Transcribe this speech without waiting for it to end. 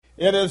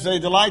It is a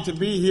delight to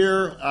be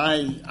here.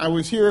 I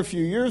was here a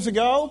few years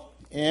ago,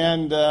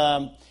 and,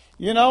 I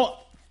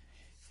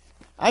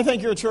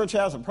think your church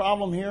has a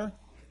problem here.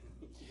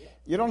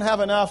 You don't have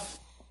enough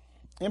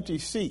empty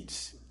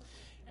seats.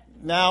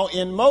 Now,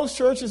 in most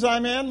churches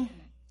I'm in,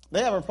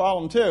 they have a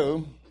problem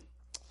too,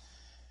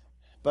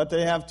 but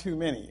they have too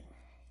many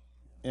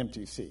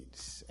empty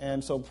seats.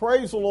 And so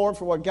praise the Lord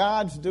for what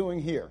God's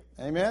doing here.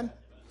 Amen?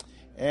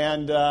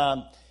 And,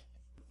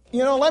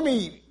 let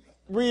me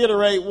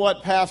reiterate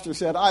what Pastor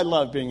said. I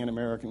love being an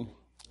American.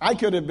 I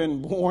could have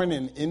been born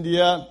in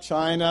India,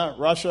 China,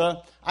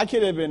 Russia. I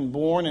could have been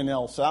born in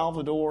El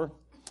Salvador.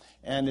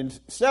 And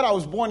instead I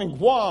was born in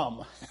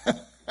Guam.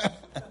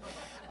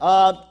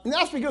 And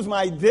that's because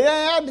my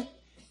dad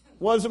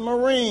was a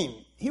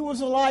Marine. He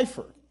was a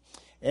lifer.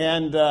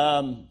 And,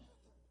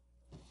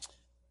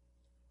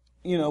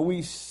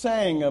 we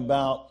sang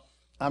about,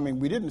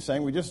 we didn't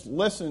sing, we just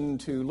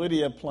listened to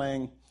Lydia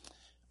playing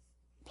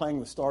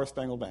the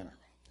Star-Spangled Banner.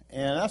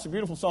 And that's a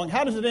beautiful song.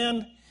 How does it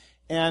end?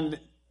 And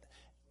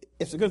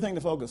it's a good thing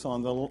to focus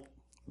on.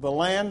 The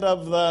land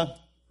of the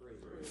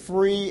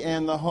free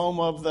and the home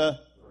of the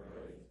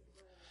brave.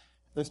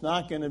 There's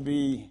not going to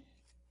be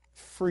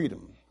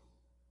freedom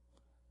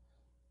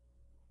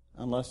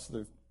unless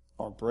there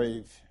are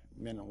brave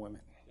men and women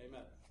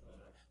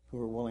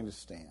who are willing to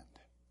stand.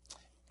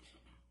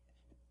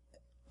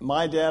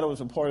 My dad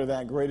was a part of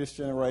that greatest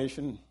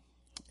generation,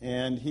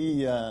 and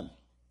he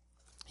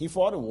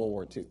fought in World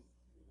War II.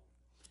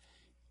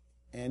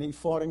 And he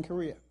fought in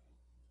Korea.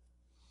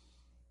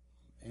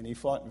 And he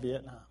fought in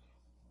Vietnam.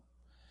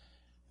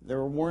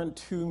 There weren't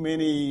too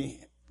many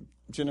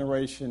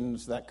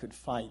generations that could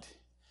fight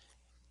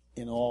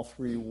in all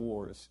three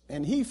wars.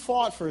 And he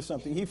fought for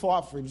something. He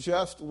fought for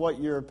just what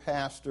your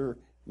pastor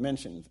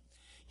mentioned.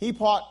 He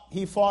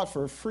fought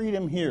for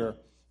freedom here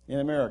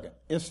in America.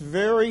 It's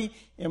very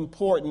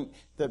important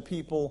that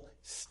people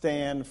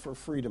stand for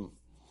freedom.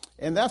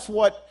 And that's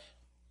what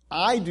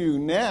I do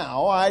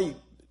now.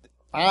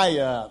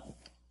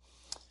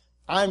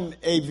 I'm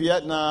a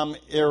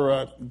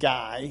Vietnam-era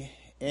guy,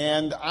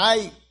 and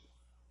I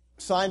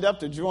signed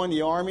up to join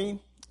the Army,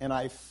 and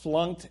I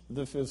flunked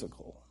the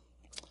physical,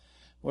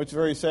 which is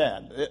very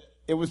sad.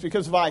 It was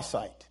because of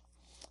eyesight.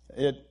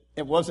 It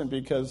wasn't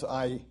because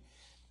I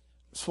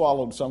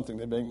swallowed something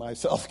to make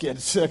myself get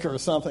sick or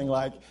something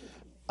like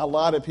a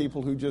lot of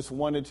people who just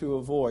wanted to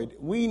avoid.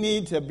 We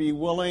need to be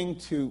willing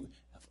to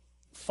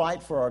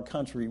fight for our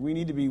country. We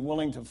need to be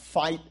willing to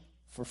fight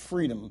for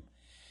freedom.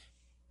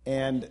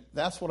 And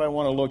that's what I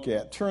want to look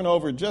at. Turn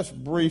over just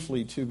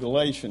briefly to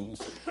Galatians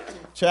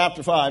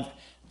chapter 5.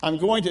 I'm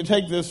going to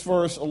take this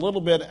verse a little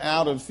bit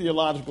out of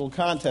theological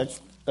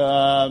context.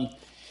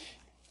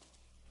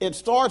 It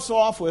starts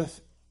off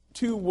with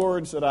two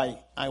words that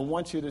I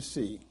want you to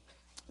see.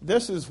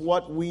 This is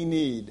what we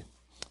need.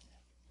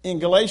 In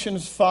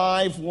Galatians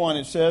 5:1,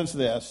 it says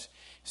this: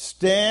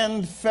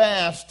 "Stand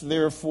fast,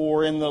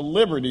 therefore, in the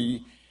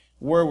liberty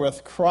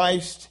wherewith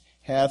Christ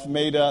hath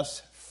made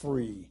us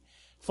free."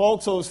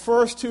 Folks, those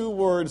first two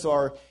words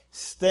are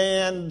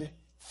stand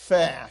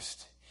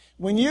fast.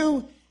 When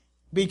you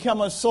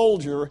become a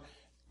soldier,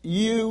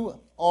 you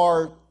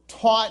are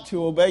taught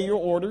to obey your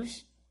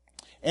orders.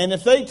 And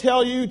if they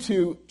tell you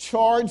to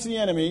charge the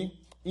enemy,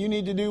 you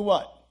need to do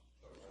what?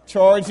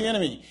 Charge the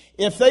enemy.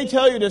 If they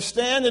tell you to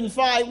stand and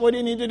fight, what do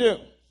you need to do?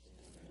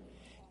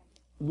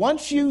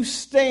 Once you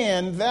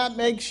stand, that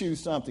makes you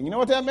something. You know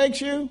what that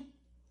makes you?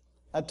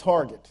 A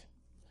target.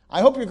 I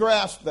hope you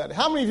grasp that.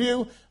 How many of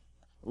you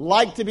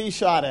like to be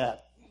shot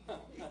at?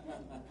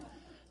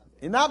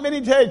 Not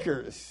many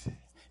takers.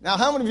 Now,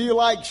 how many of you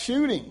like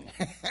shooting?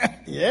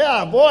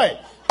 Yeah, boy.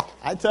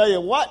 I tell you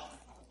what,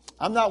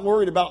 I'm not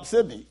worried about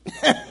Sydney.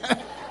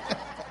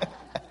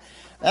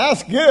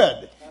 That's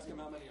good. Ask him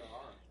how many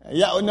are.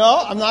 Yeah,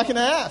 no, I'm not going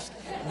to ask.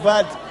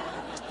 But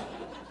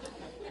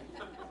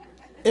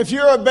if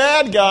you're a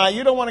bad guy,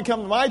 you don't want to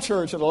come to my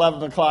church at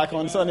 11 o'clock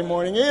on Sunday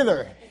morning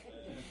either,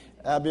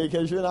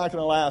 because you're not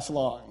going to last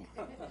long.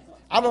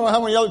 I don't know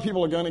how many other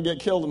people are going to get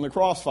killed in the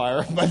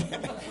crossfire, but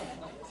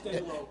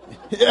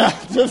yeah,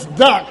 just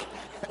duck.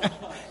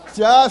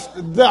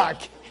 Just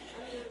duck.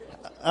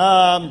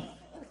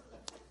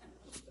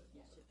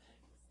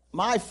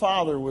 My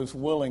father was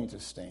willing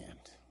to stand,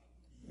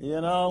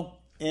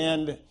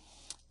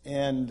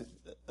 and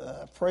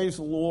praise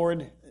the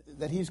Lord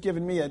that he's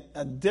given me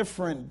a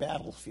different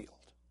battlefield.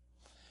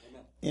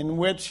 Amen. In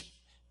which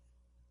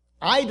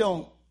I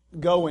don't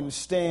go and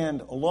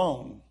stand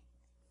alone.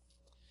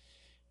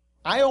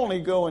 I only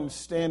go and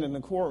stand in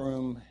the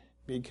courtroom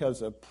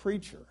because a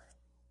preacher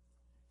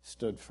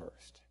stood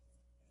first.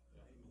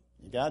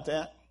 You got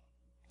that?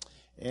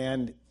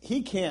 And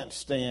he can't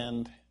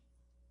stand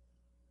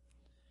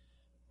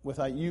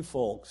without you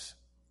folks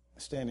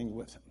standing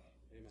with him.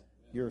 Amen.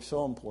 You're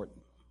so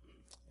important.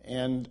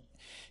 And,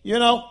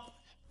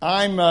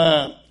 I'm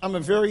a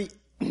very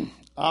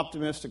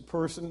optimistic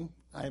person.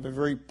 I have a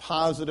very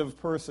positive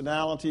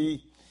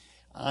personality.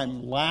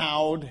 I'm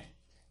loud.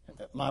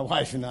 My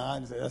wife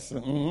nods. Yes.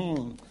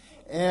 Mm-hmm.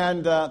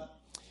 And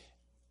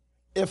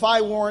if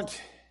I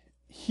weren't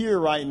here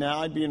right now,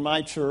 I'd be in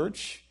my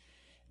church.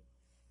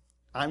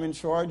 I'm in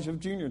charge of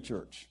junior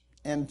church.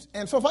 And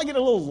so if I get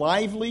a little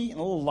lively and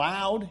a little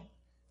loud,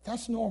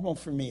 that's normal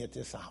for me at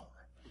this hour.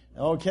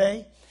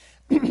 Okay?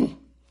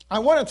 I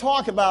want to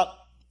talk about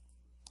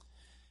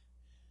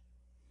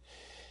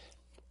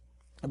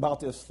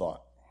this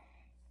thought.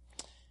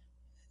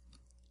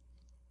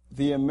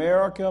 The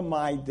America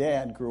my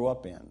dad grew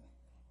up in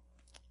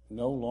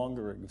no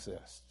longer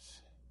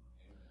exists.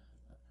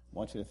 I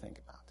want you to think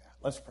about that.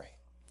 Let's pray.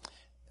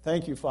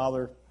 Thank you,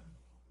 Father,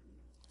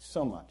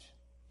 so much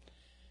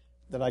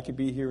that I could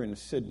be here in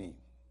Sydney.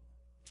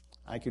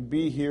 I could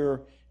be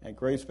here at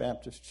Grace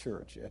Baptist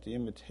Church at the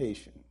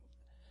invitation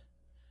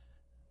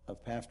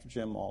of Pastor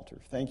Jim Alter.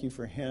 Thank you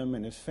for him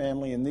and his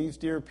family and these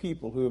dear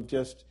people who have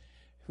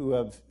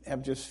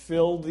just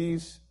filled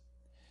these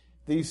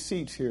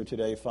seats here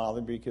today,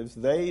 Father, because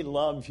they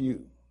love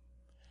you.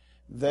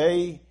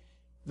 They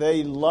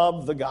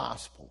love the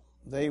gospel.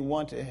 They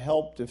want to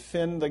help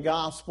defend the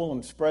gospel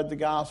and spread the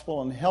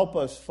gospel and help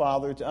us,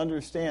 Father, to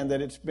understand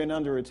that it's been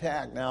under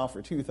attack now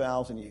for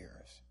 2,000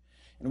 years.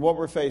 And what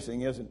we're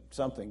facing isn't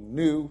something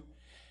new.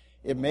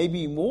 It may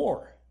be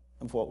more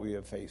of what we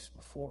have faced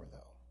before, though.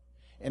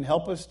 And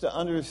help us to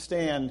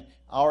understand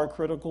our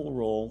critical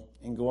role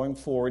in going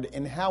forward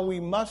and how we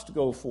must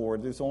go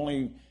forward. There's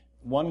only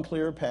one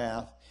clear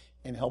path,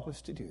 and help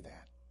us to do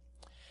that.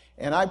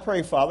 And I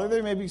pray, Father,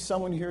 there may be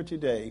someone here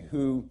today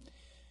who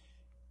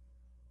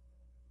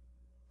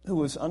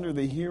is under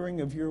the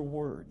hearing of your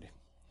word,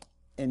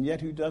 and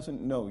yet who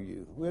doesn't know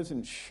you, who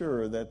isn't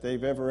sure that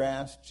they've ever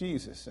asked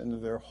Jesus into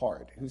their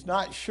heart, who's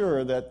not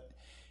sure that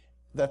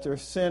their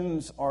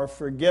sins are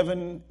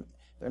forgiven.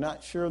 They're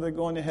not sure they're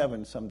going to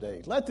heaven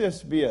someday. Let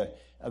this be a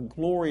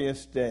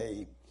glorious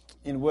day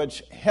in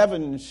which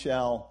heaven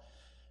shall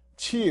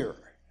cheer.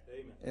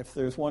 Amen. If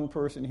there's one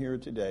person here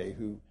today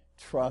who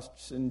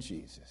trusts in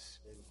Jesus.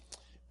 Amen.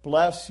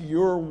 Bless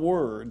your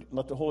word.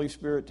 Let the Holy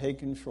Spirit take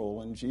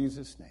control in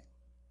Jesus' name.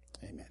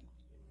 Amen.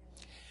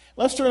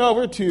 Let's turn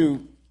over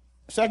to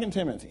 2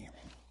 Timothy.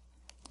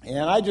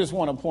 And I just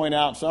want to point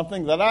out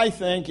something that I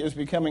think is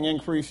becoming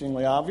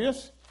increasingly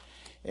obvious.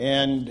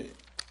 And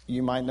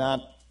you might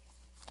not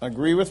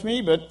agree with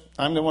me, but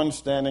I'm the one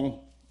standing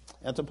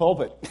at the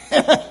pulpit.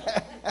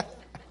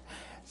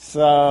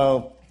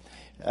 So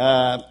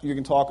you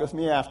can talk with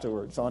me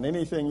afterwards on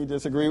anything you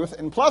disagree with.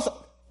 And plus,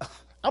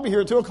 I'll be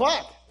here at 2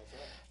 o'clock.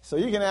 So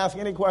you can ask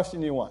any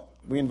question you want.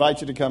 We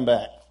invite you to come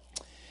back.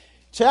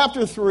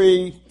 Chapter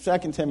 3, 2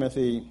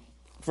 Timothy,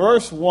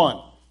 verse 1.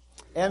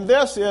 And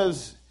this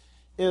is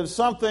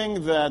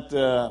something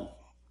that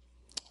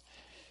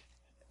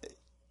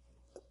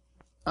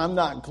I'm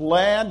not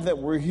glad that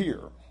we're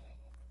here,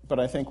 but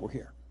I think we're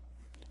here.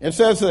 It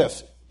says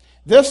this,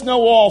 "This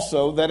know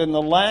also that in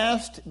the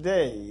last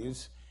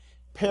days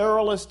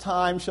perilous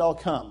times shall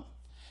come."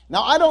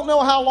 Now, I don't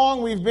know how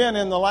long we've been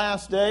in the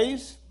last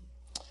days,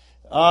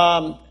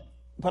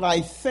 but I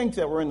think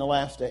that we're in the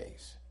last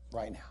days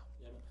right now.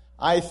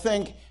 I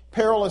think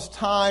perilous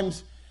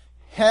times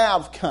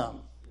have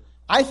come.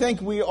 I think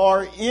we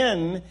are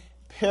in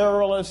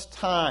perilous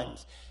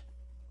times.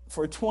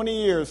 For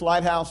 20 years,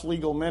 Lighthouse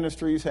Legal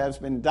Ministries has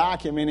been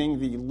documenting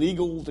the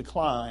legal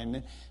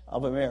decline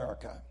of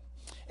America.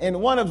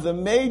 And one of the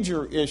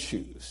major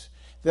issues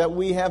that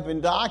we have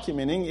been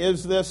documenting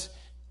is this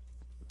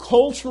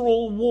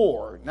cultural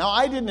war. Now,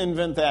 I didn't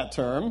invent that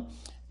term.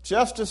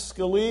 Justice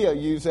Scalia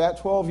used that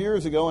 12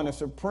 years ago in a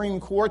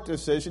Supreme Court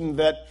decision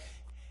that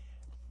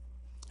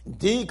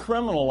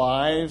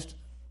decriminalized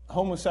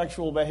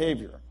homosexual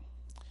behavior.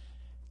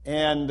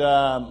 And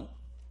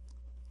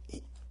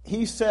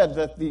he said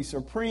that the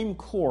Supreme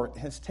Court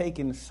has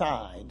taken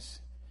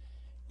sides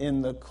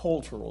in the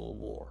cultural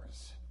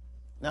wars.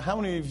 Now, how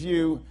many of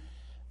you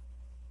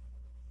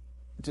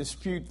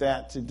dispute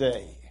that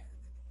today?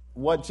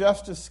 What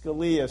Justice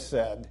Scalia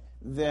said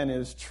then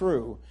is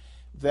true,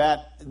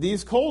 that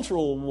these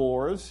cultural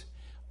wars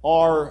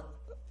are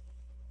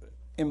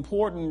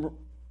important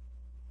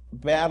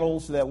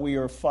battles that we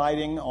are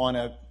fighting on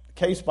a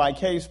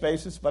case-by-case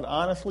basis, but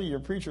honestly, your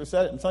preacher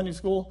said it in Sunday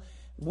school,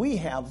 we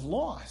have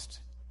lost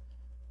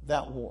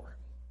that war.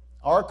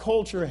 Our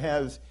culture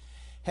has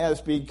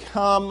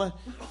become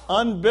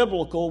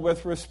unbiblical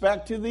with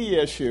respect to the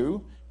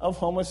issue of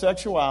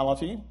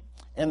homosexuality,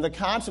 and the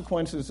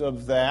consequences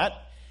of that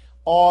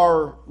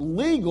are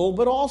legal,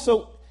 but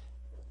also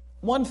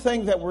one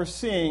thing that we're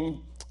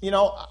seeing,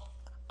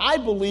 I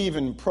believe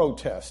in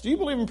protest. Do you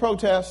believe in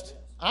protest?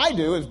 I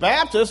do. As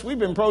Baptists, we've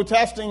been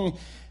protesting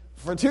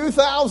for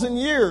 2,000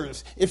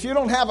 years. If you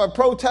don't have a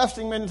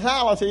protesting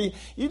mentality,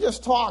 you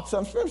just talk.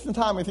 So spend some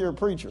time with your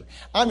preacher.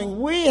 I mean,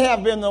 we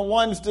have been the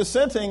ones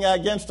dissenting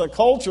against a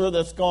culture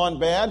that's gone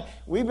bad.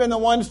 We've been the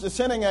ones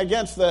dissenting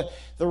against the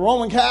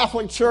Roman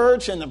Catholic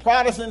Church and the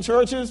Protestant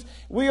churches.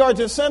 We are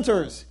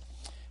dissenters.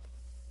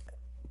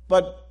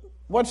 But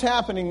what's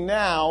happening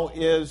now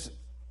is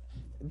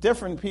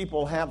different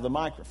people have the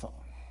microphone.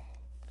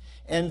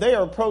 And they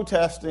are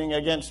protesting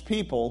against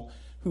people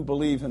who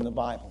believe in the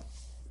Bible.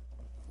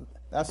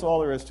 That's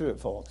all there is to it,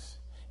 folks.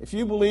 If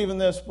you believe in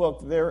this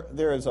book,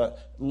 there is a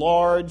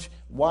large,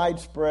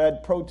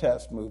 widespread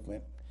protest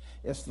movement.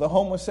 It's the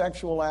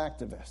homosexual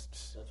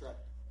activists. That's right.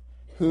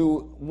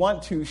 Who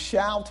want to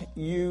shout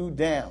you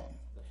down,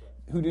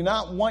 who do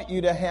not want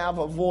you to have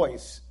a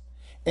voice.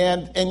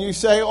 And you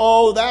say,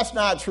 oh, that's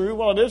not true.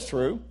 Well, it is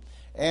true.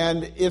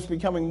 And it's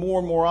becoming more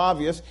and more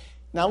obvious.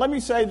 Now, let me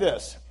say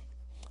this.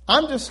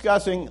 I'm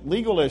discussing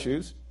legal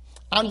issues.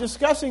 I'm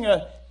discussing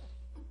a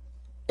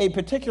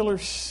particular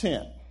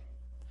sin.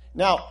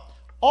 Now,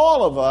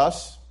 all of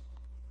us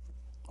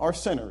are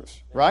sinners,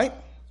 right?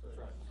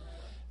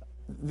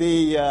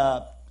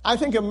 I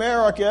think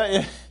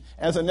America,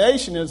 as a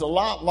nation, is a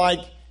lot like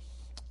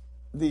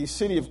the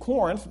city of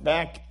Corinth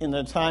back in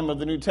the time of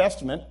the New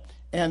Testament,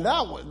 and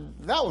that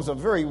was a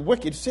very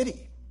wicked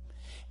city.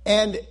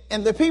 And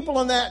the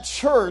people in that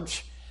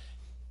church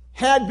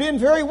had been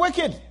very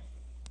wicked.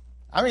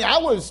 I mean, I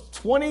was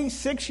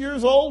 26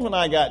 years old when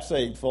I got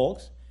saved,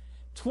 folks.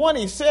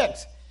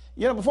 26.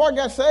 Before I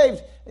got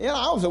saved,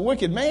 I was a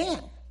wicked man.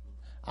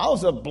 I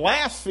was a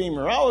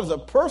blasphemer. I was a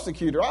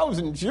persecutor. I was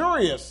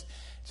injurious.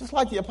 Just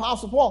like the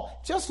Apostle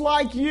Paul. Just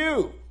like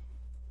you.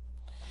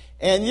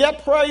 And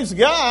yet, praise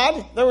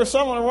God, there was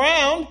someone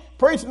around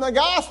preaching the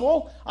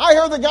gospel. I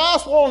heard the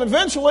gospel, and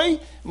eventually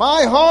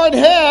my hard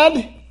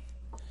head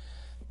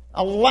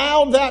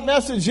allowed that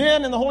message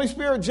in, and the Holy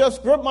Spirit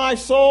just gripped my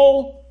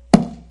soul.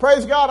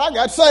 Praise God, I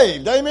got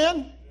saved.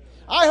 Amen?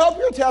 I hope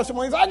your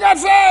testimony is, I got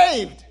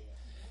saved.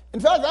 In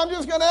fact, I'm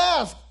just going to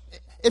ask,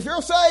 if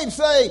you're saved,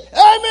 say,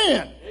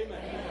 Amen.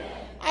 Amen.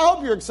 I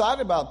hope you're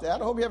excited about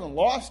that. I hope you haven't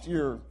lost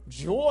your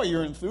joy,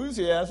 your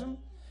enthusiasm.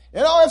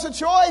 It's a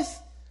choice.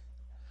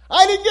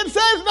 I didn't get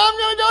saved, now I'm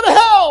going to go to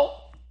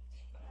hell.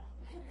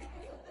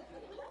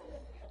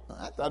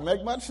 That doesn't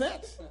make much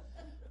sense.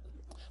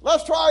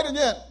 Let's try it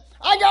again.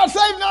 I got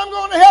saved, now I'm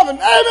going to heaven.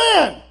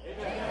 Amen.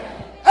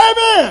 Amen.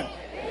 Amen. Amen.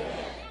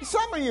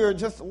 Some of you are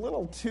just a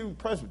little too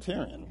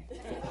Presbyterian.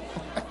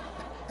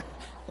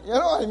 You know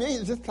what I mean?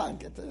 You just can't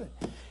get there.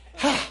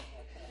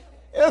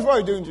 That's what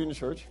we do in junior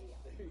church.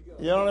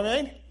 You know what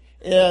I mean?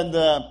 And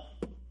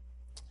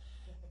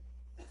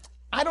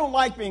I don't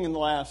like being in the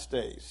last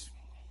days.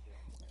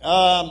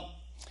 I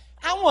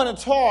want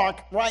to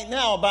talk right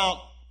now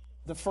about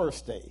the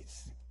first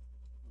days.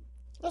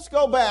 Let's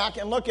go back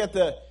and look at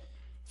the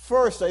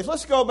first days.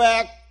 Let's go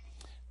back,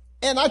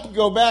 and I could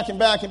go back and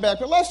back and back,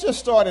 but let's just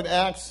start at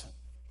Acts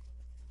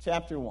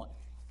chapter 1.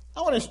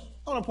 I want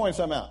to point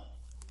something out.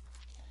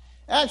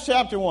 Acts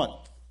chapter 1.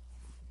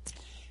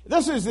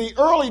 This is the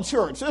early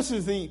church. This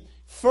is the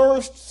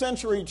first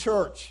century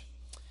church.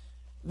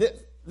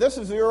 This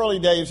is the early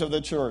days of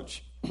the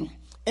church.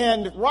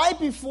 And right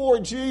before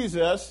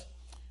Jesus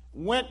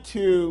went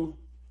to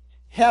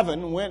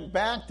heaven, went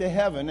back to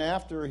heaven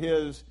after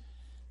his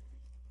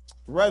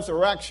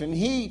resurrection,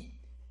 he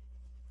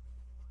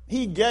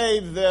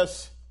gave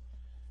this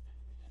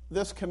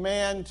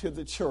command to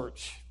the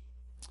church.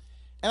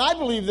 And I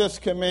believe this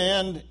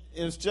command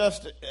is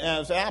just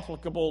as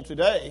applicable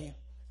today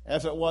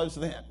as it was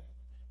then.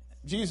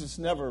 Jesus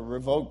never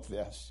revoked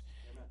this.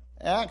 Amen.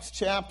 Acts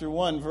chapter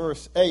 1,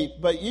 verse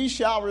 8, but ye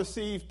shall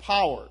receive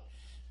power.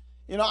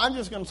 I'm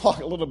just going to talk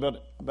a little bit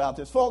about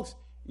this. Folks,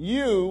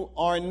 you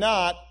are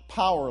not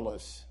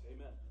powerless.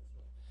 Amen.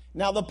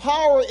 Now, the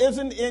power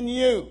isn't in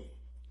you.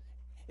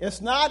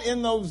 It's not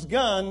in those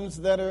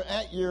guns that are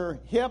at your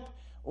hip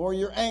or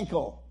your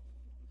ankle.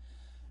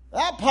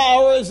 That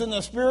power is in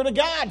the Spirit of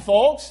God,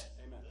 folks.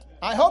 Amen.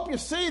 I hope you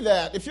see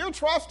that. If you're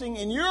trusting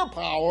in your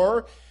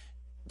power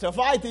to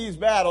fight these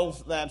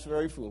battles, that's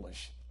very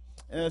foolish.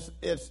 And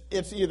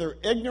it's either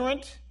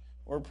ignorant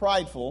or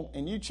prideful,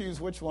 and you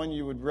choose which one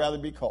you would rather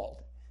be called.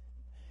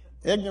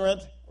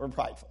 Ignorant or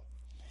prideful.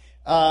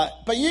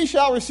 But ye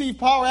shall receive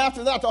power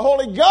after that. The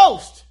Holy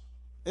Ghost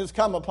is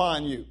come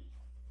upon you.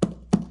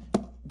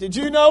 Did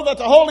you know that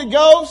the Holy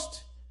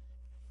Ghost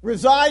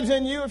resides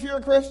in you if you're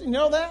a Christian? You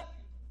know that?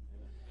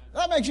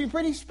 That makes you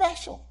pretty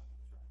special.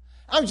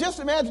 I mean, just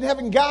imagine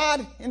having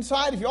God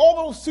inside of you.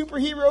 All those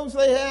superheroes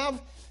they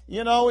have,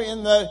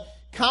 in the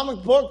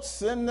comic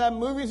books and the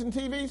movies and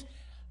TVs.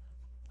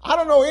 I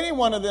don't know any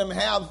one of them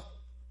have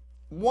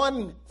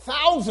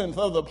 1,000th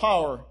of the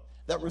power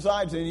that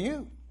resides in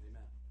you.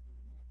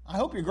 I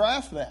hope you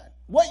grasp that.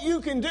 What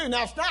you can do,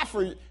 now it's not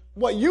for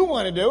what you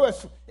want to do,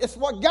 it's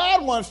what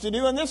God wants to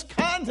do in this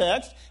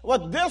context,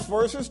 what this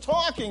verse is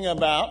talking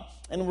about,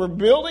 and we're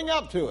building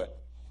up to it.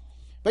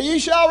 But ye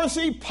shall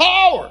receive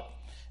power.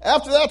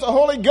 After that, the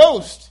Holy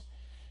Ghost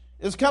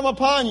is come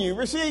upon you.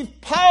 Receive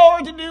power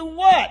to do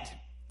what?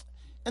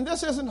 And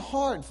this isn't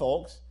hard,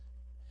 folks.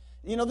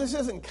 This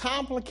isn't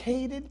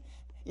complicated.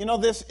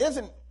 This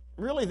isn't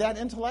really that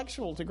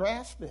intellectual to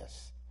grasp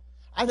this.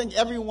 I think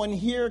everyone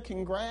here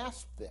can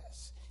grasp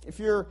this. If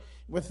you're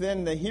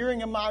within the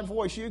hearing of my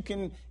voice, you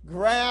can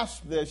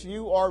grasp this.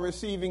 You are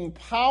receiving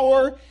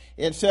power.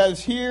 It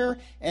says here,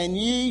 and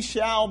ye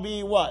shall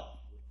be what?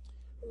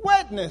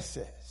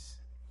 Witnesses.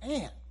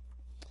 Man.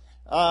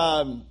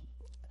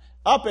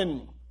 Up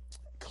in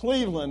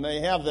Cleveland,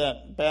 they have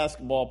that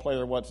basketball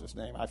player, what's his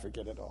name? I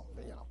forget it all.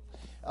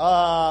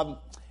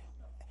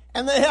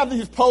 And they have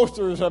these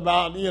posters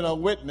about,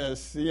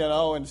 witness,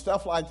 and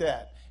stuff like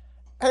that.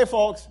 Hey,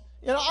 folks,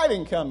 I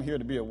didn't come here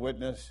to be a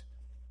witness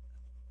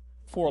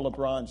for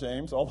LeBron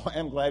James, although I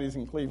am glad he's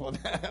in Cleveland.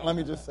 Let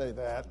me just say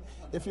that.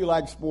 If you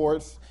like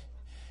sports.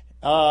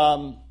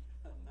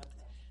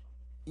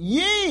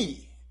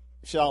 Ye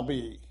shall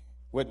be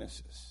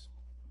witnesses.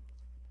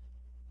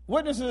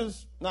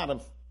 Witnesses, not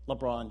of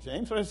LeBron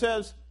James, but it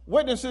says,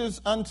 witnesses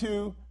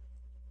unto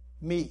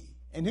me.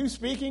 And who's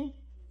speaking?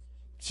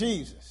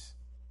 Jesus.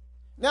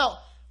 Now,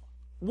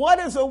 what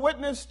does a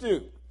witness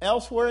do?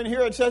 Elsewhere in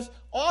here it says,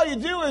 all you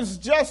do is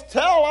just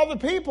tell other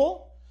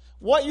people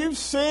what you've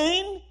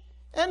seen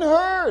and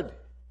heard.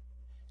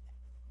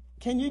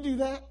 Can you do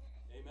that?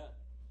 Amen.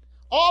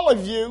 All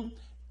of you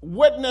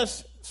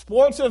witness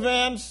sports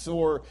events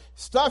or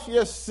stuff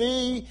you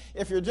see.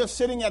 If you're just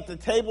sitting at the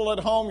table at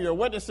home, you're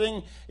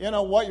witnessing,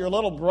 what your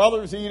little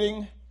brother's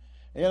eating.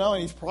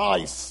 And he's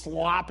probably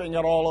slopping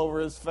it all over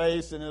his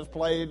face and his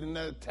plate and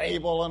the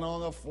table and on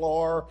the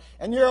floor.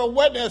 And you're a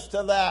witness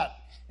to that.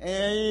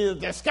 And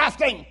he's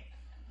disgusting.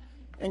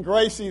 And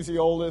Gracie's the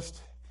oldest.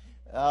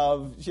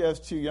 She has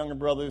 2 younger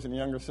brothers and a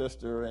younger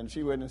sister, and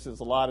she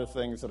witnesses a lot of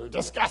things that are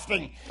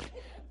disgusting,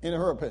 in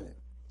her opinion.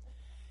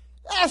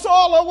 That's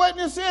all a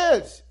witness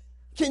is.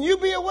 Can you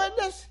be a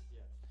witness?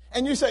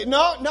 And you say, no,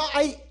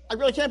 I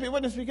really can't be a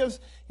witness because,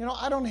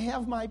 I don't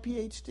have my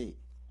PhD.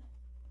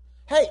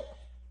 Hey,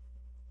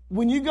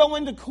 when you go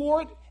into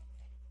court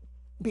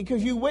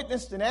because you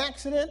witnessed an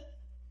accident,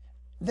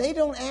 they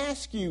don't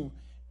ask you,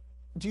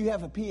 do you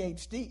have a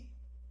PhD?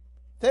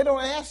 They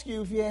don't ask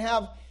you if you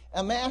have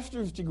a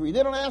master's degree.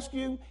 They don't ask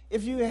you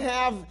if you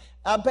have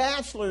a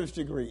bachelor's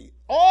degree.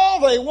 All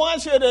they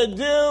want you to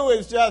do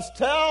is just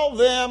tell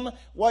them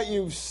what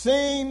you've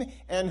seen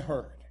and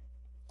heard.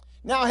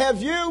 Now,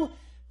 have you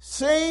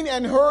seen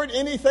and heard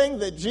anything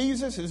that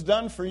Jesus has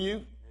done for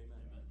you?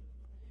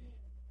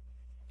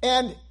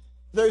 And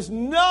there's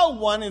no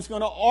one who's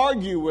going to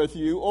argue with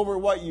you over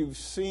what you've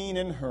seen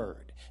and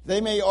heard. They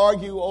may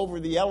argue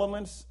over the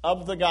elements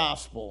of the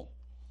gospel,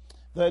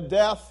 the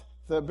death,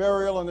 the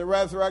burial, and the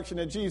resurrection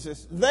of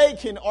Jesus. They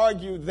can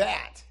argue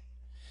that.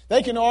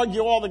 They can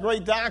argue all the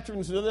great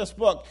doctrines of this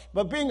book.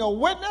 But being a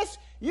witness,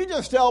 you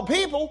just tell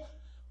people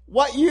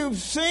what you've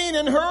seen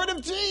and heard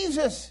of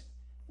Jesus,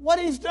 what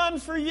he's done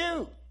for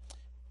you.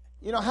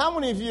 How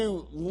many of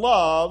you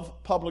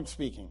love public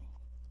speaking?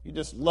 You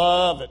just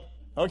love it.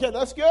 Okay,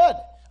 that's good.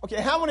 Okay,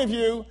 how many of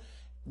you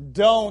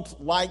don't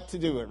like to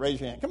do it?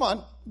 Raise your hand. Come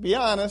on, be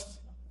honest.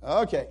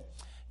 Okay.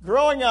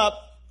 Growing up,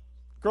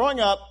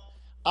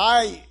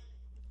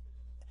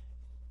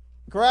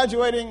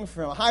 graduating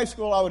from high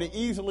school, I would have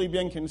easily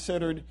been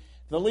considered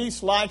the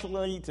least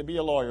likely to be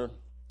a lawyer.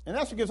 And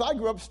that's because I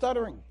grew up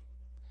stuttering.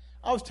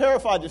 I was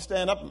terrified to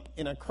stand up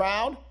in a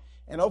crowd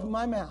and open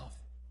my mouth.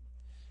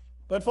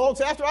 But folks,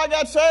 after I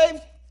got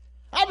saved,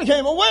 I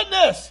became a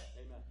witness.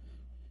 Amen.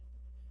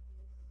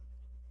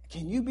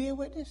 Can you be a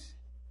witness?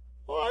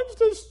 Oh, I'm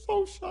just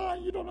so shy,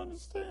 you don't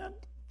understand,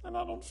 and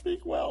I don't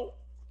speak well.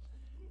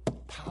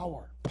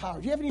 Power. Do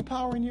you have any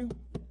power in you?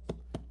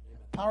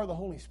 Power of the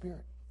Holy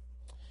Spirit.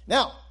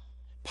 Now,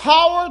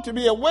 power to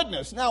be a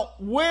witness. Now,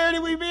 where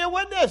do we be a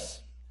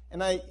witness?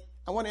 And I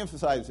want to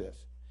emphasize this.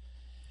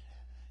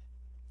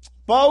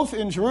 Both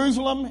in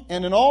Jerusalem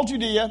and in all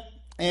Judea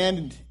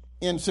and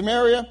in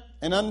Samaria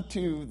and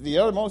unto the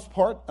uttermost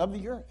part of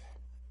the earth.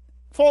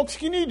 Folks,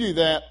 can you do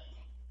that?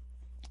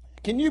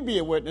 Can you be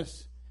a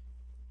witness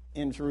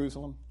in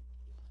Jerusalem?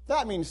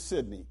 That means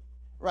Sydney.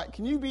 Right,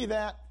 can you be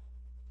that?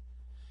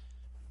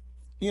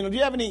 Do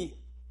you have any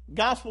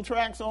gospel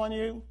tracts on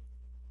you?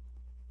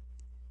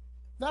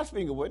 That's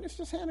being a witness.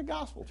 Just hand a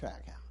gospel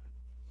tract out.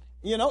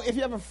 If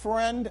you have a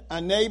friend,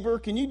 a neighbor,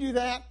 can you do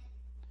that?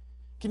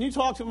 Can you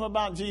talk to them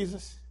about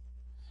Jesus?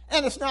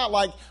 And it's not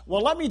like,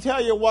 well, let me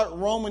tell you what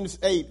Romans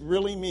 8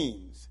 really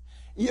means.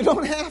 You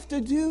don't have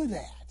to do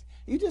that.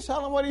 You just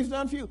tell them what he's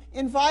done for you.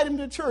 Invite him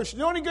to church. You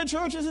know any good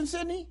churches in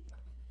Sydney?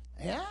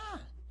 Yeah.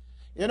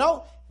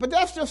 But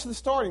that's just the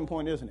starting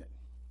point, isn't it?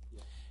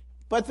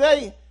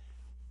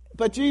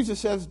 But Jesus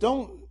says,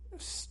 don't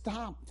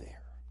stop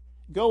there.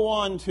 Go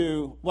on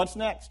to, what's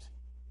next?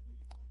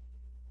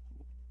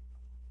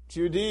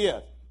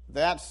 Judea.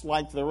 That's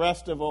like the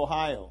rest of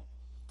Ohio.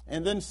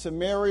 And then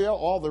Samaria,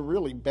 all the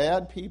really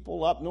bad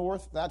people up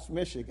north, that's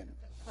Michigan.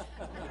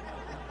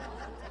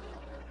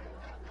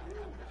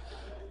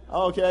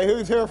 Okay,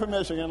 who's here from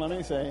Michigan? Let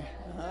me see.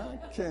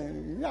 Okay,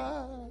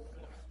 yeah.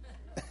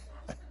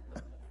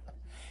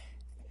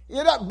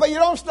 But you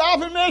don't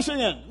stop in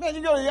Michigan. Man,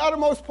 you go to the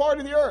uttermost part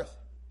of the earth.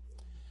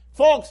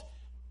 Folks,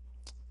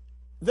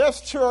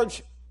 this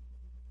church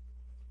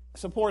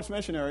supports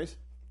missionaries.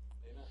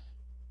 Amen.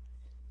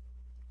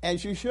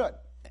 As you should.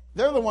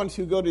 They're the ones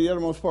who go to the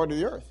uttermost part of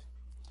the earth.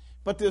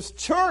 But this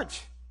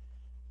church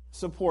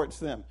supports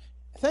them.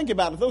 Think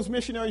about it. Those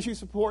missionaries you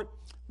support,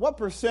 what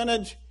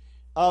percentage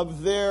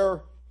of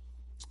their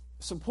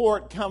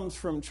support comes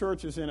from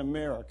churches in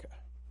America?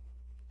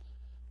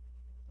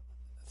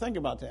 Think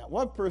about that.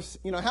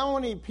 How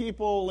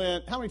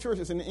many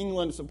churches in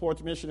England support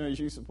the missionaries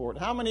you support?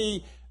 How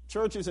many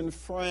churches in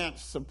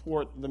France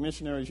support the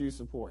missionaries you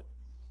support?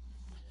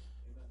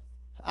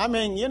 I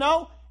mean,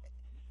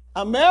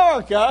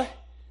 America,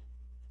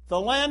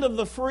 the land of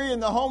the free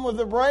and the home of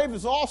the brave,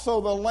 is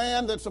also the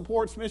land that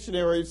supports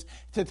missionaries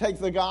to take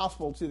the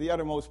gospel to the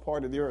uttermost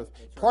part of the earth.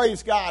 Right.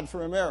 Praise God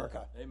for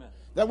America. Amen.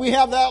 That we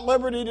have that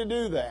liberty to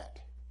do that.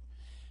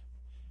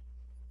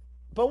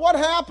 But what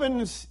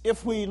happens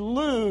if we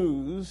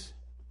lose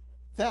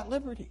that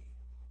liberty?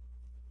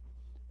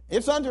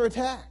 It's under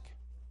attack.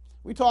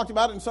 We talked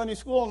about it in Sunday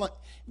school, and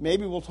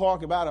maybe we'll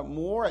talk about it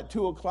more at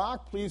 2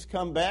 o'clock. Please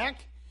come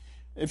back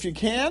if you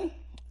can.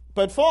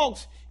 But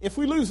folks, if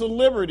we lose the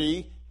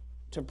liberty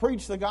to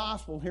preach the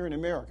gospel here in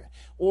America,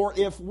 or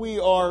if we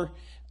are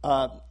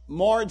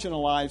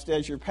marginalized,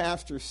 as your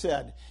pastor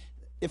said,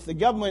 if the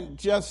government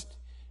just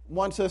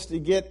wants us to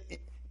get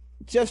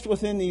just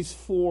within these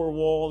four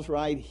walls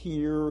right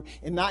here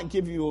and not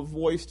give you a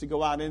voice to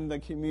go out in the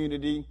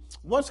community,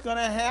 what's going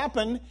to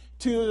happen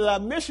to the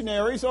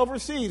missionaries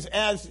overseas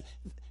as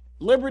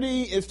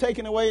liberty is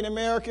taken away in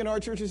America and our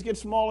churches get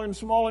smaller and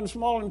smaller and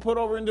smaller and put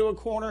over into a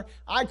corner?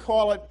 I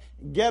call it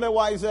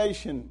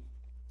ghettoization.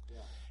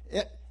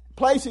 Yeah.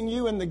 Placing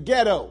you in the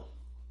ghetto.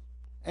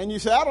 And you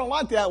say, I don't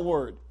like that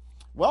word.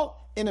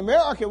 Well, in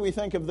America we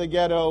think of the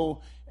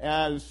ghetto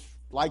as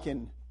like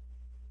in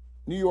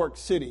New York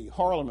City,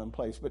 Harlem and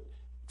place. But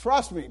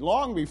trust me,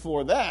 long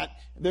before that,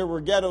 there were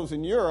ghettos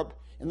in Europe,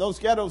 and those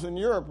ghettos in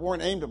Europe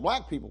weren't aimed at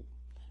black people.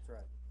 That's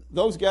right.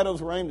 Those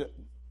ghettos were aimed at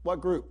what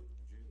group?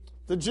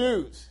 The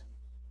Jews.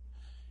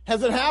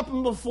 Has it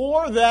happened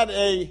before that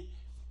a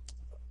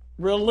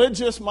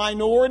religious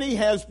minority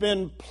has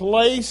been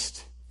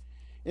placed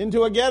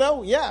into a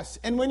ghetto? Yes.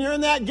 And when you're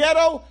in that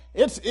ghetto,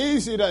 it's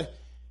easy to,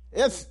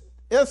 it's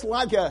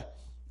like a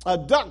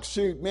duck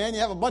shoot, man.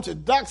 You have a bunch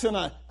of ducks in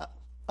a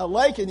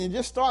lake and you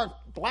just start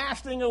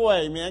blasting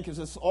away, man, because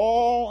it's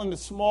all in the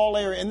small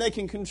area, and they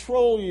can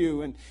control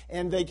you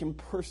and they can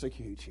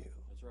persecute you.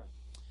 That's right.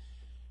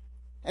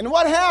 And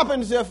what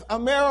happens if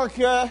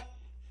America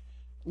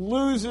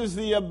loses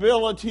the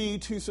ability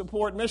to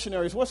support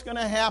missionaries? What's going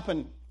to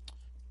happen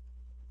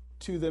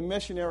to the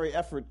missionary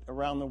effort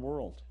around the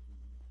world?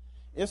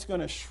 It's going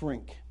to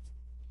shrink.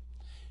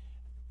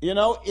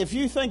 If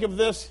you think of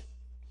this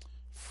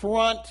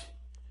front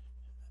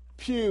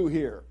pew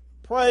here,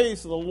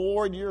 praise the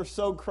Lord, you're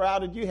so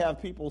crowded, you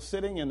have people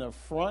sitting in the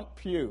front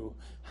pew.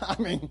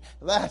 I mean,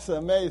 that's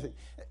amazing.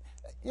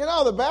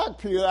 The back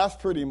pew, that's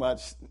pretty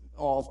much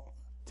all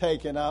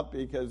taken up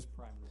because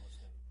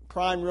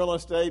prime real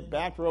estate,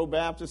 back row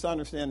Baptists,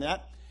 understand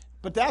that.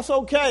 But that's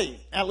okay.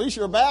 At least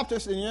you're a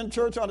Baptist and you're in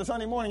church on a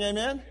Sunday morning,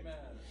 amen? Amen.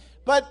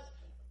 But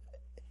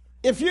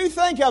if you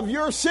think of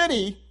your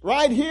city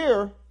right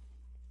here,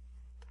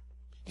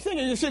 you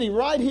think of your city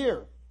right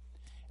here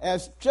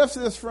as just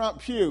this front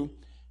pew,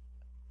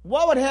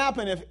 what would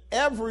happen if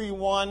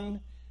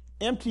everyone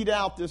emptied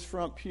out this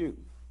front pew?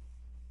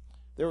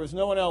 There was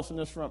no one else in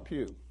this front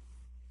pew.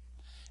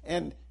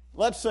 And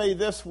let's say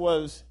this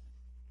was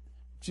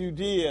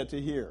Judea to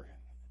here.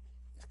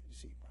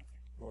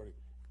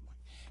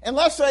 And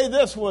let's say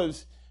this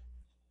was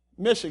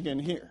Michigan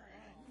here.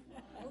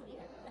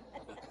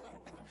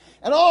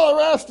 And all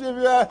the rest of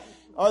you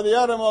are the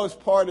uttermost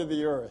part of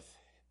the earth.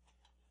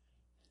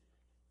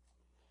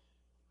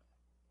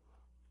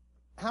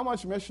 How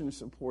much mission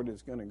support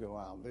is going to go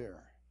out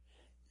there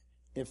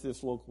if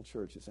this local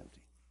church is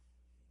empty?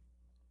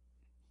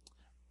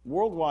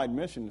 Worldwide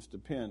missions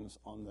depends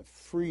on the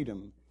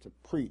freedom to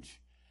preach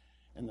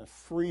and the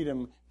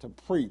freedom to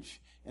preach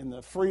and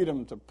the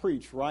freedom to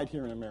preach right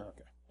here in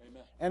America.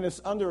 Amen. And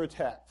it's under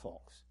attack,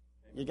 folks.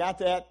 Amen. You got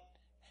that?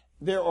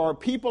 There are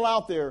people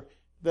out there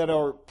that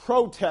are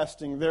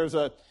protesting.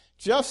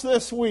 Just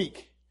this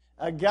week,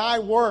 a guy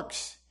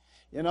works,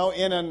 in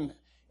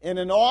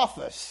an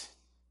office.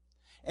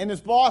 And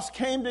his boss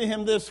came to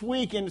him this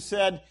week and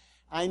said,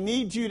 I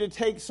need you to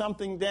take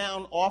something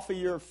down off of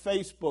your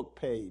Facebook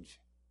page.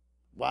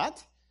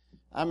 What?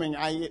 I mean,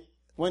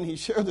 when he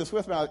shared this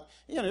with me,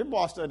 your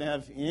boss doesn't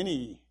have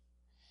any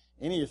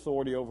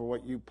authority over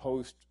what you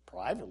post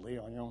privately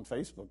on your own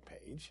Facebook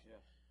page.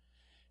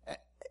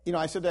 Yeah.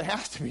 I said, there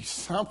has to be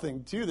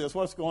something to this.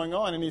 What's going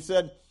on? And he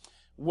said,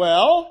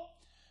 well,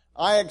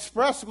 I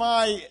express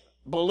my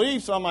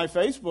beliefs on my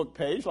Facebook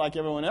page like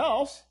everyone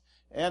else.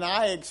 And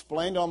I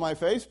explained on my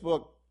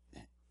Facebook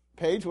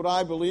page what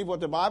I believe,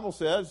 what the Bible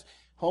says.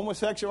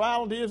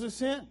 Homosexuality is a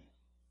sin.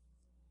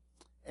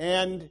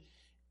 And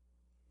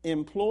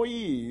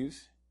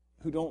employees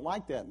who don't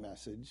like that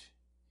message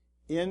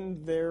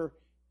in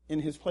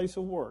his place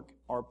of work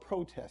are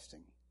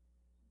protesting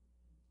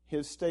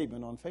his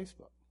statement on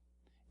Facebook.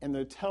 And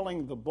they're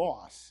telling the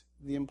boss,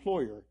 the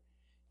employer,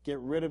 get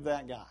rid of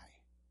that guy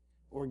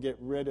or get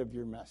rid of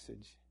your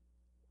message.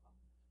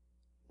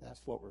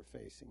 That's what we're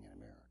facing in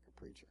America.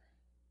 Preacher.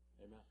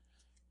 Amen.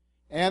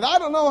 And I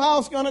don't know how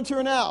it's going to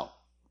turn out,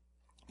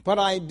 but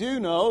I do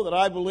know that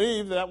I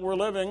believe that we're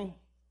living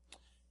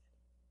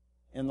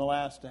in the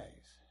last days.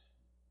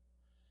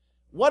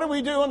 What do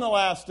we do in the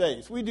last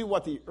days? We do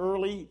what the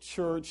early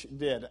church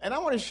did. And I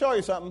want to show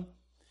you something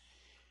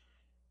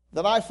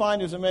that I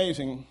find is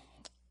amazing.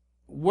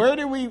 Where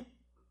do we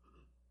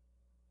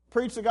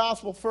preach the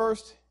gospel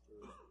first?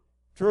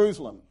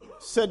 Jerusalem,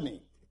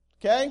 Sydney.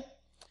 Okay?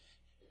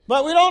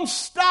 But we don't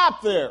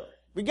stop there.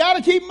 We got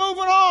to keep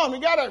moving on. We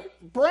got to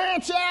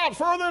branch out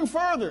further and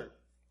further.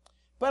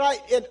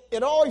 But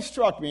it always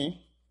struck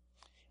me,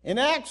 in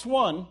Acts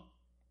 1,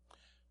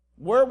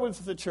 where was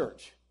the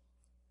church?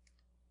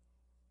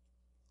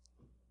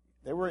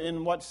 They were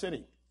in what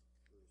city?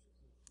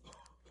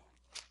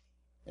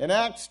 In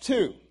Acts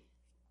 2,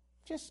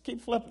 just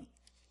keep flipping.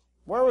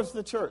 Where was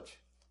the church?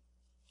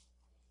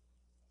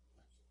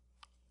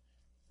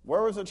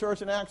 Where was the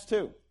church in Acts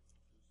 2?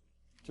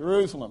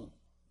 Jerusalem.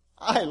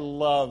 I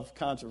love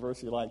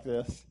controversy like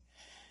this.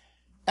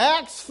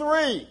 Acts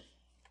 3,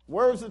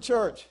 where was the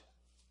church?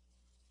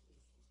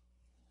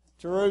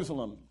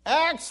 Jerusalem.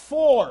 Acts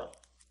 4,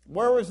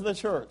 where was the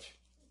church?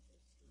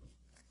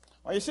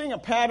 Are you seeing a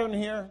pattern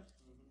here?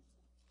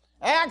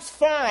 Acts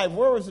 5,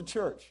 where was the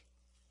church?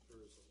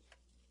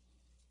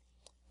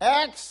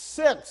 Acts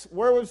 6,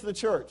 where was the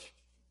church?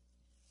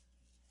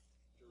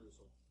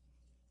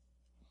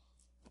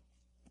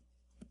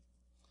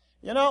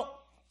 You know,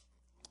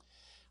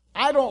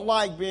 I don't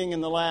like being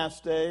in the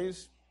last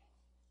days,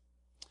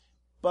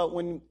 but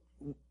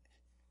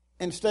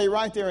and stay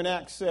right there in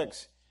Acts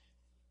 6,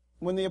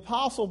 when the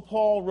Apostle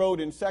Paul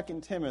wrote in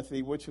 2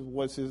 Timothy, which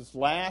was his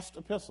last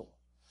epistle,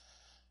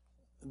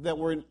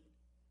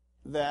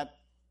 that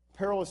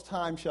perilous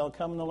time shall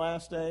come in the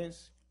last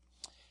days,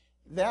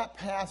 that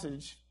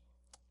passage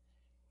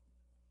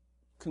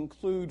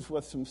concludes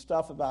with some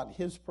stuff about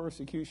his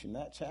persecution,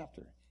 that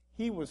chapter.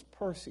 He was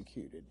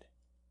persecuted.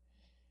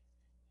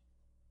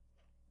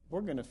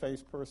 We're going to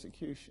face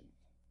persecution.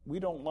 We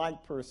don't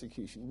like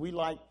persecution. We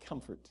like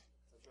comfort.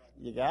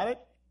 You got it?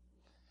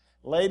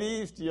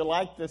 Ladies, do you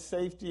like the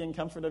safety and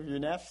comfort of your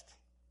nest?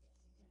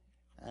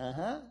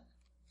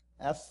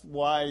 That's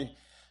why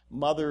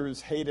mothers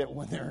hate it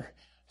when their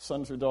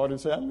sons or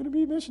daughters say, I'm going to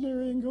be a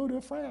missionary and go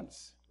to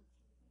France.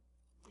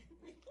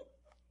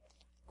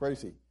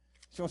 Gracie,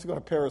 she wants to go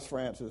to Paris,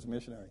 France as a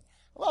missionary.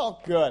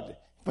 Well, good.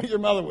 But your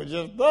mother would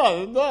just,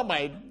 oh,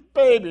 my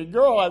baby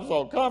girl, I'm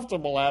so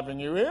comfortable having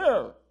you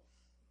here.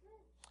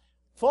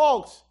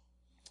 Folks,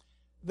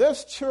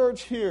 this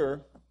church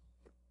here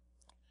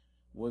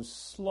was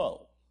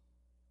slow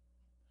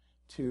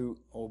to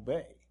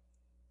obey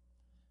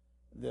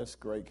this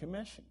Great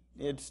Commission.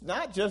 It's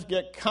not just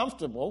get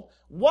comfortable.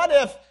 What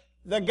if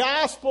the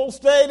gospel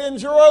stayed in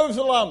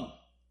Jerusalem?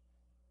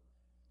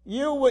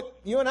 You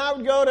and I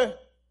would go to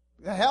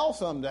hell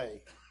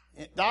someday,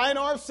 die in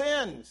our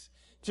sins.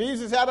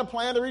 Jesus had a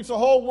plan to reach the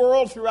whole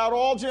world throughout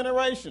all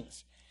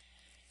generations.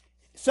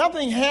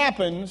 Something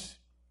happens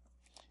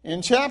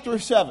in chapter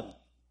 7.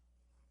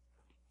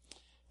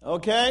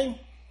 Okay?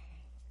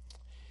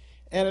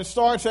 And it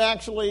starts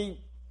actually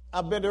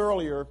a bit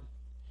earlier,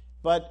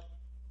 but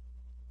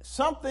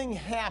something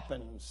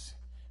happens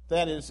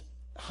that is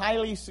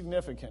highly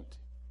significant.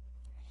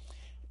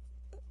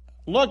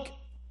 Look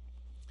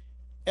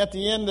at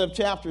the end of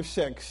chapter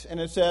 6, and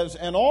it says,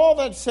 and all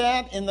that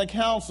sat in the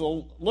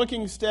council,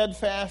 looking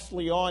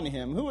steadfastly on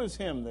him. Who is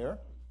him there?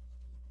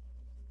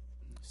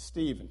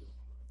 Stephen.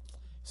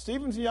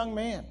 Stephen's a young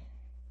man.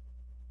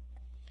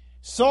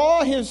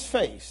 Saw his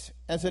face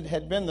as it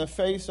had been the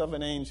face of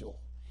an angel.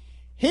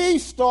 He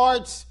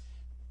starts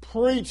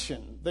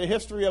preaching the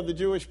history of the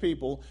Jewish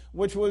people,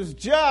 which was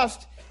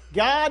just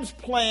God's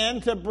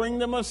plan to bring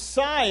the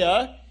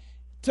Messiah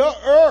to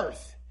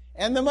earth.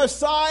 And the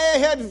Messiah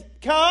had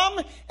come,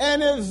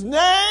 and his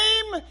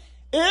name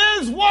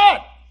is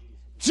what?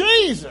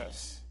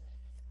 Jesus.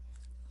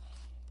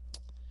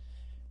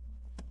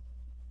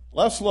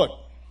 Let's look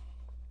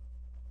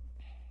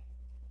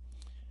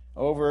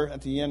over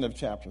at the end of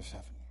chapter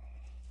 7.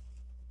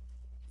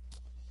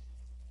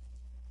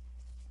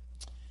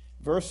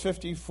 Verse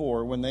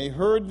 54, when they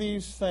heard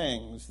these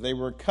things, they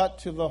were cut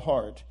to the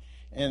heart,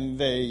 and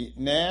they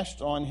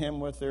gnashed on him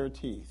with their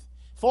teeth.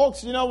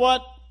 Folks, you know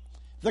what?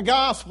 The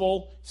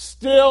gospel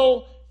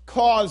still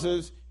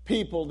causes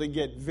people to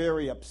get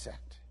very upset.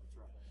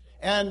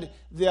 And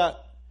the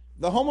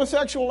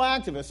homosexual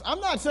activists, I'm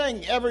not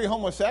saying every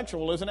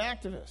homosexual is an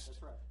activist.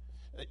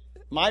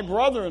 My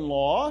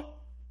brother-in-law,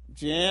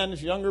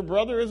 Jan's younger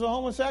brother, is a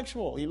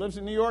homosexual. He lives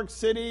in New York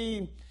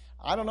City.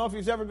 I don't know if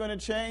he's ever going to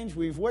change.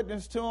 We've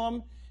witnessed to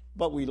him,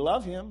 but we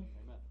love him.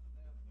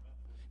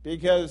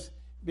 Because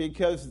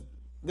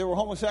there were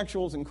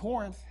homosexuals in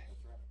Corinth,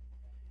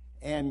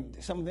 and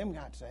some of them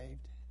got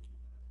saved.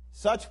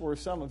 Such were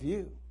some of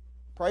you.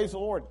 Praise the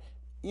Lord.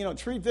 You know,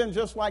 treat them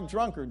just like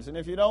drunkards. And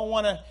if you don't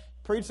want to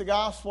preach the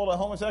gospel to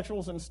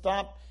homosexuals, and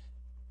stop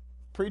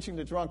preaching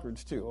to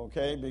drunkards too,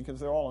 okay? Because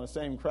they're all in the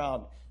same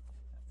crowd,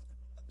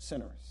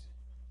 sinners.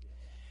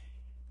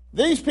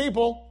 These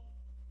people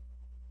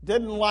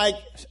didn't like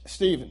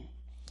Stephen.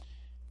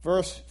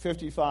 Verse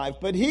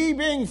 55, but he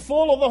being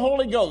full of the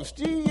Holy Ghost.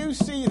 Do you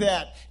see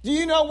that? Do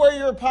you know where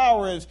your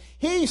power is?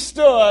 He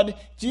stood.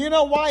 Do you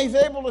know why he's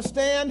able to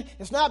stand?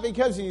 It's not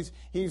because he's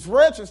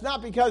rich. It's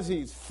not because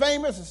he's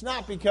famous. It's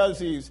not because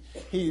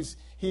he's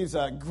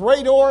a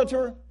great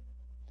orator.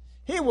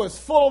 He was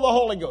full of the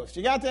Holy Ghost.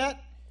 You got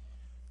that?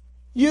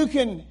 You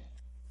can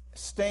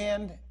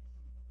stand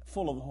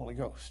full of the Holy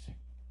Ghost.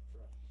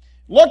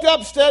 Looked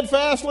up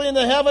steadfastly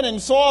into heaven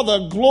and saw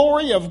the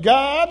glory of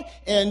God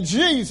and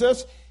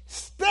Jesus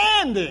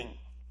standing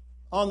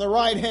on the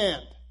right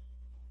hand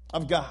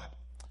of God.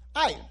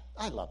 I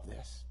love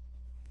this.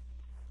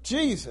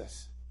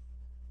 Jesus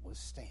was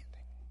standing.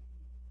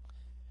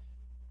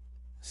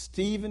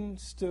 Stephen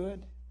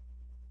stood,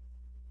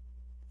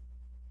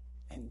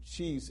 and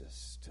Jesus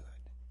stood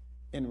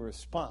in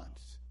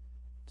response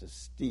to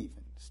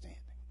Stephen standing.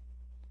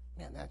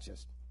 Man, that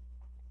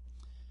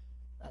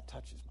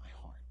touches my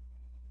heart.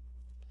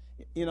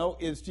 You know,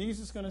 is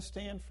Jesus going to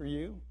stand for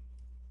you?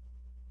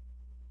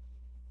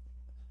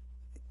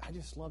 I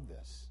just love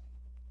this.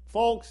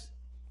 Folks,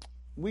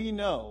 we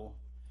know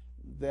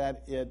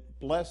that it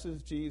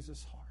blesses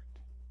Jesus' heart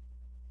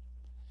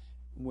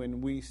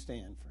when we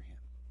stand for him.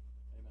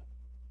 Amen.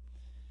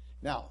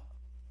 Now,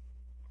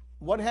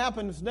 what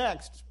happens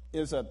next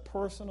is a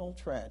personal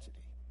tragedy.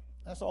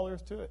 That's all there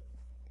is to it.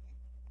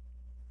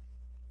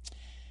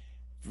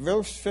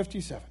 Verse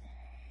 57.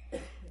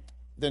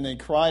 Then they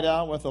cried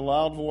out with a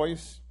loud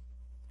voice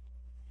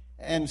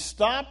and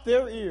stopped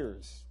their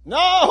ears.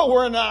 No,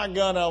 we're not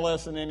going to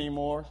listen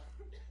anymore.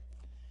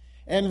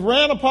 And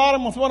ran upon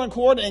him with one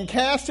accord and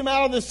cast him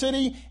out of the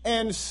city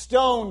and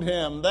stoned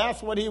him.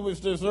 That's what he was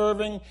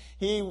deserving.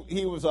 He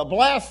was a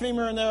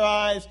blasphemer in their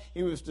eyes.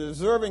 He was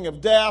deserving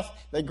of death.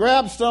 They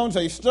grabbed stones,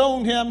 they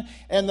stoned him,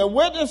 and the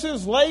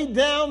witnesses laid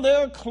down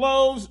their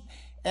clothes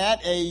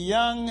at a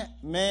young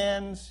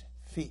man's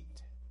feet.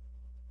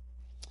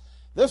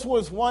 This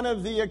was one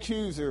of the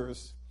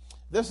accusers.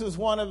 This is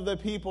one of the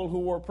people who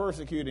were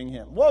persecuting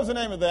him. What was the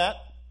name of that?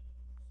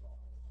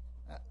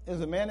 It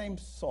was a man named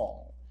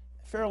Saul,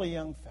 a fairly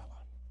young fellow.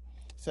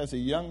 It says a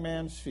young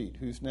man's feet,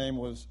 whose name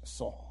was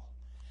Saul.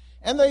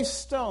 And they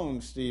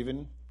stoned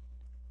Stephen,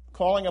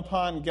 calling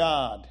upon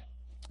God.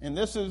 And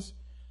this is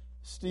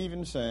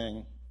Stephen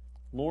saying,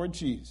 Lord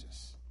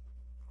Jesus,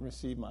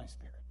 receive my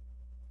spirit.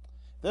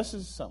 This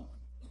is someone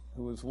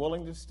who is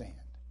willing to stand.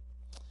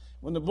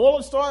 When the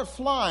bullets start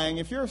flying,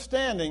 if you're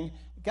standing,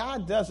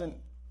 God doesn't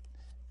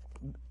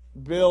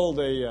build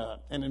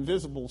an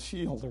invisible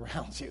shield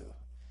around you.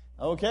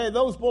 Okay,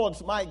 those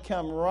bullets might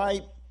come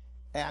right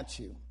at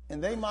you,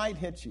 and they might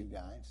hit you,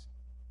 guys.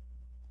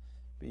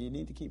 But you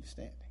need to keep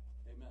standing.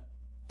 Amen.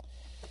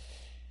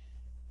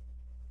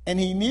 And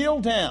he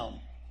kneeled down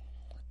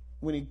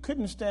when he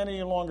couldn't stand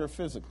any longer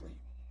physically.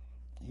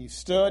 He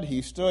stood,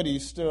 he stood, he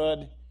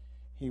stood.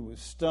 He was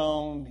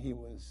stoned, he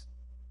was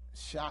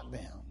shot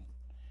down.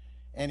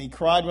 And he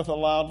cried with a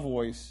loud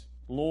voice,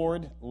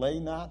 Lord, lay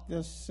not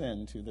this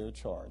sin to their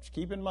charge.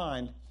 Keep in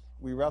mind,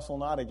 we wrestle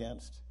not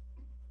against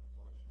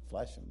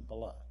flesh and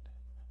blood.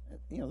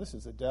 You know, this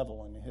is the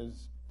devil and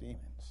his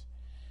demons.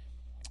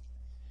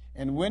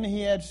 And when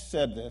he had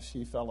said this,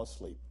 he fell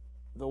asleep.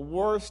 The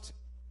worst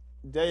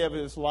day of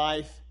his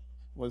life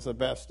was the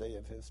best day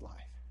of his life.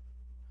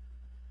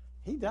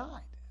 He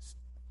died.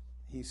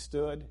 He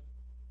stood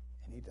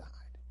and he died.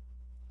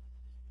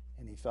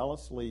 And he fell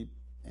asleep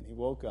and he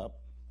woke up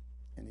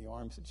in the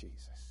arms of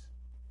Jesus.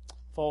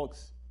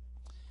 Folks,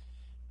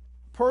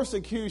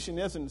 persecution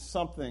isn't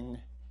something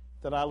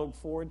that I look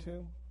forward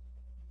to.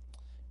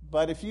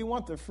 But if you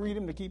want the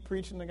freedom to keep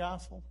preaching the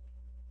gospel,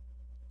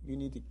 you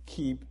need to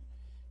keep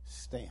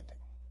standing.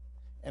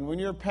 And when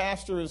your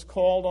pastor is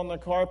called on the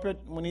carpet,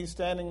 when he's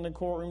standing in the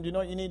courtroom, do you know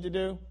what you need to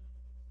do?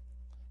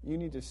 You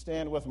need to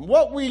stand with him.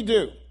 What we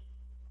do,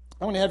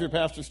 I'm going to have your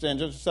pastor stand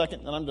just a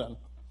second, and I'm done.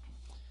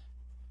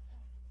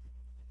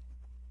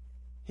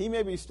 He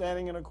may be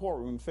standing in a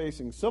courtroom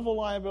facing civil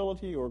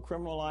liability or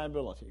criminal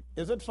liability.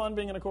 Is it fun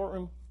being in a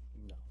courtroom?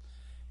 No.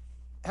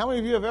 How many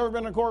of you have ever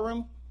been in a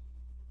courtroom?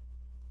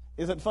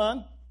 Is it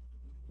fun?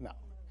 No.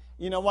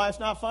 You know why it's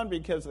not fun?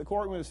 Because the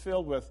courtroom is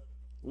filled with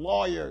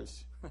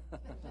lawyers.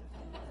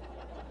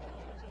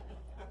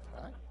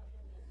 Right?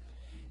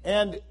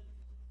 And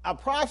a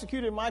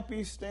prosecutor might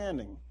be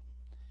standing,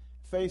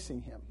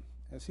 facing him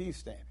as he's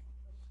standing,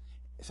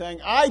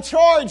 saying, I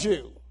charge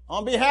you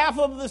on behalf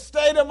of the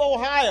state of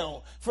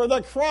Ohio for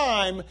the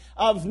crime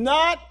of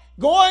not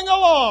going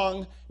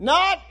along,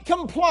 not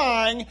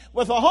complying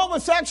with a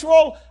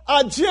homosexual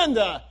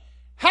agenda.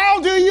 How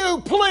do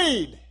you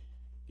plead?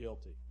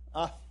 Guilty.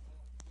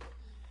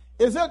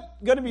 Is it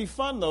going to be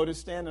fun, though, to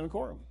stand in a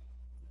courtroom?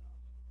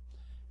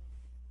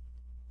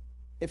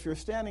 If you're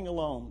standing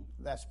alone,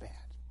 that's bad.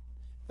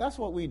 That's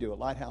what we do at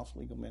Lighthouse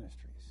Legal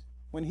Ministries.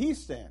 When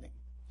he's standing,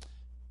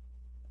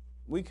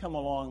 we come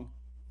along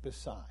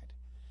beside.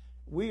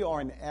 We are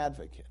an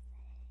advocate.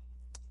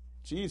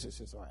 Jesus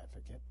is our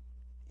advocate.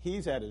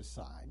 He's at his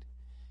side.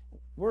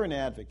 We're an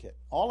advocate.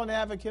 All an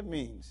advocate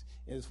means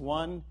is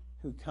one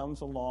who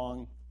comes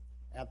along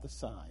at the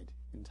side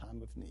in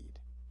time of need.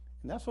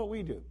 And that's what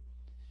we do.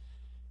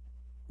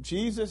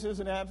 Jesus is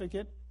an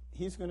advocate.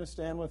 He's going to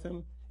stand with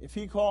him. If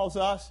he calls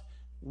us,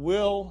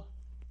 we'll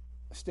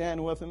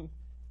stand with him.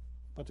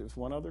 But there's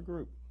one other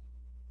group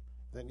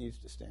that needs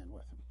to stand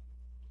with him.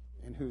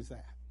 And who's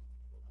that?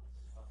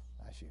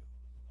 That's you.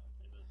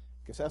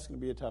 Because that's going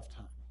to be a tough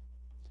time.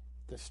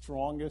 The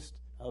strongest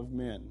of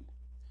men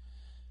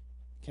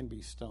can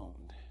be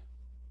stoned.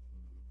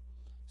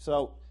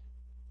 So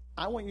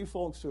I want you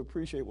folks to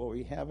appreciate what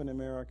we have in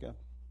America,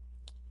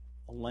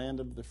 a land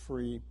of the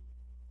free,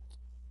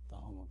 the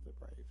home of the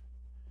brave.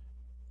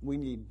 We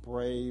need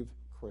brave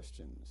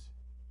Christians.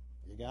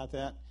 You got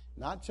that?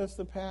 Not just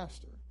the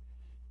pastor,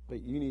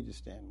 but you need to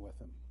stand with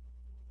him.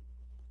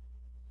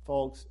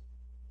 Folks,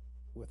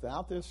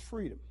 without this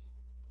freedom,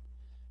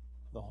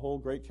 the whole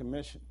Great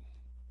Commission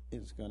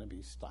is going to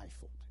be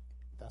stifled.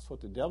 That's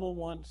what the devil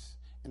wants,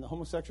 and the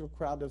homosexual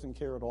crowd doesn't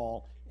care at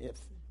all if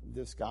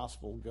this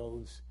gospel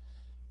goes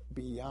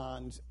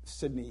beyond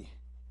Sydney.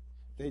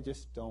 They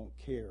just don't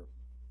care.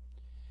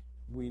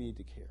 We need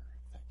to care.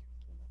 Thank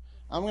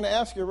you. I'm going to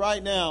ask you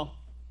right now,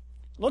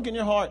 look in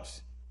your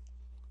hearts.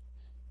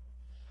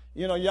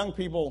 You know, young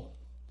people,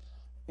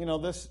 you know,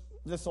 this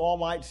all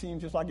might seem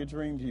just like a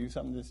dream to you,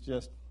 something that's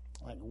just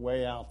like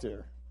way out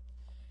there.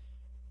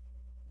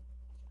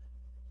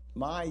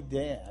 My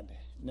dad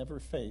never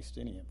faced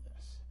any of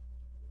this.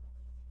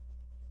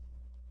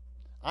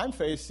 I'm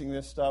facing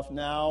this stuff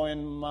now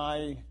in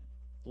my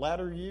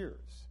latter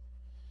years.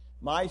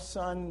 My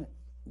son,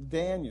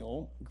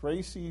 Daniel,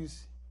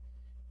 Gracie's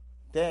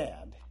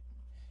dad,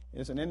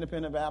 is an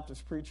independent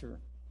Baptist preacher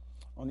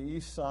on the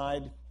east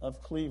side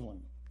of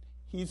Cleveland.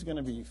 He's going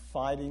to be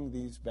fighting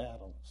these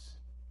battles.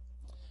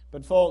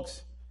 But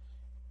folks,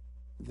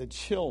 the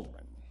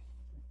children,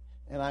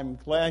 and I'm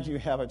glad you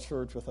have a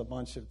church with a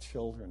bunch of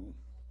children,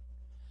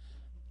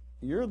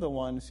 you're the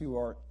ones who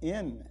are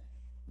in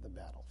the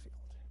battlefield.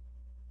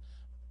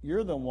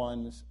 You're the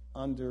ones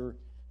under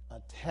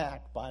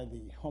attack by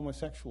the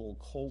homosexual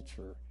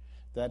culture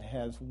that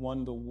has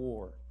won the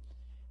war.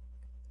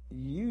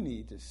 You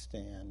need to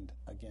stand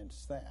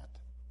against that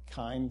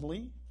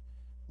kindly,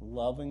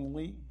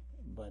 lovingly,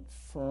 but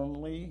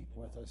firmly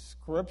with a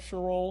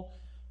scriptural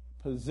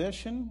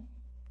position,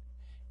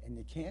 and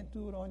you can't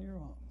do it on your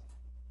own.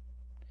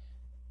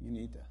 You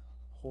need the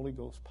Holy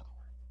Ghost power,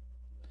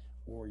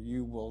 or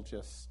you will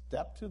just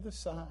step to the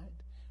side,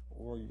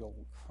 or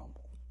you'll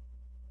crumble.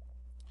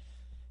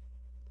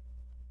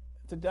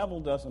 The devil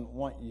doesn't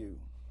want you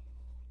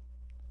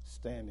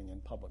standing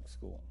in public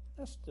school.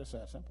 That's just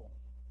that simple.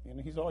 You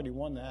know, he's already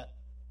won that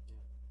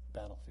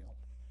battlefield.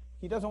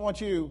 He doesn't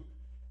want you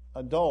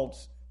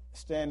adults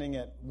standing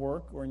at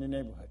work or in your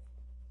neighborhood.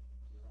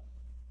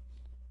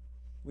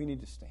 We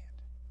need to stand.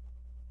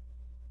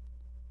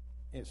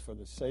 It's for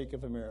the sake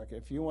of America.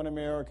 If you want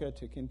America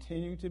to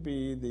continue to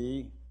be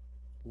the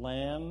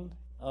land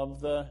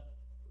of the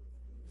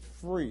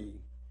free,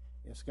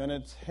 it's going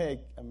to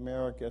take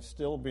America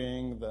still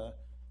being the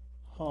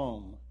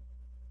home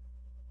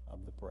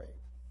of the brave.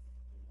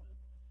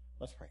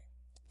 Let's pray.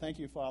 Thank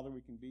you, Father,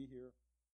 we can be here.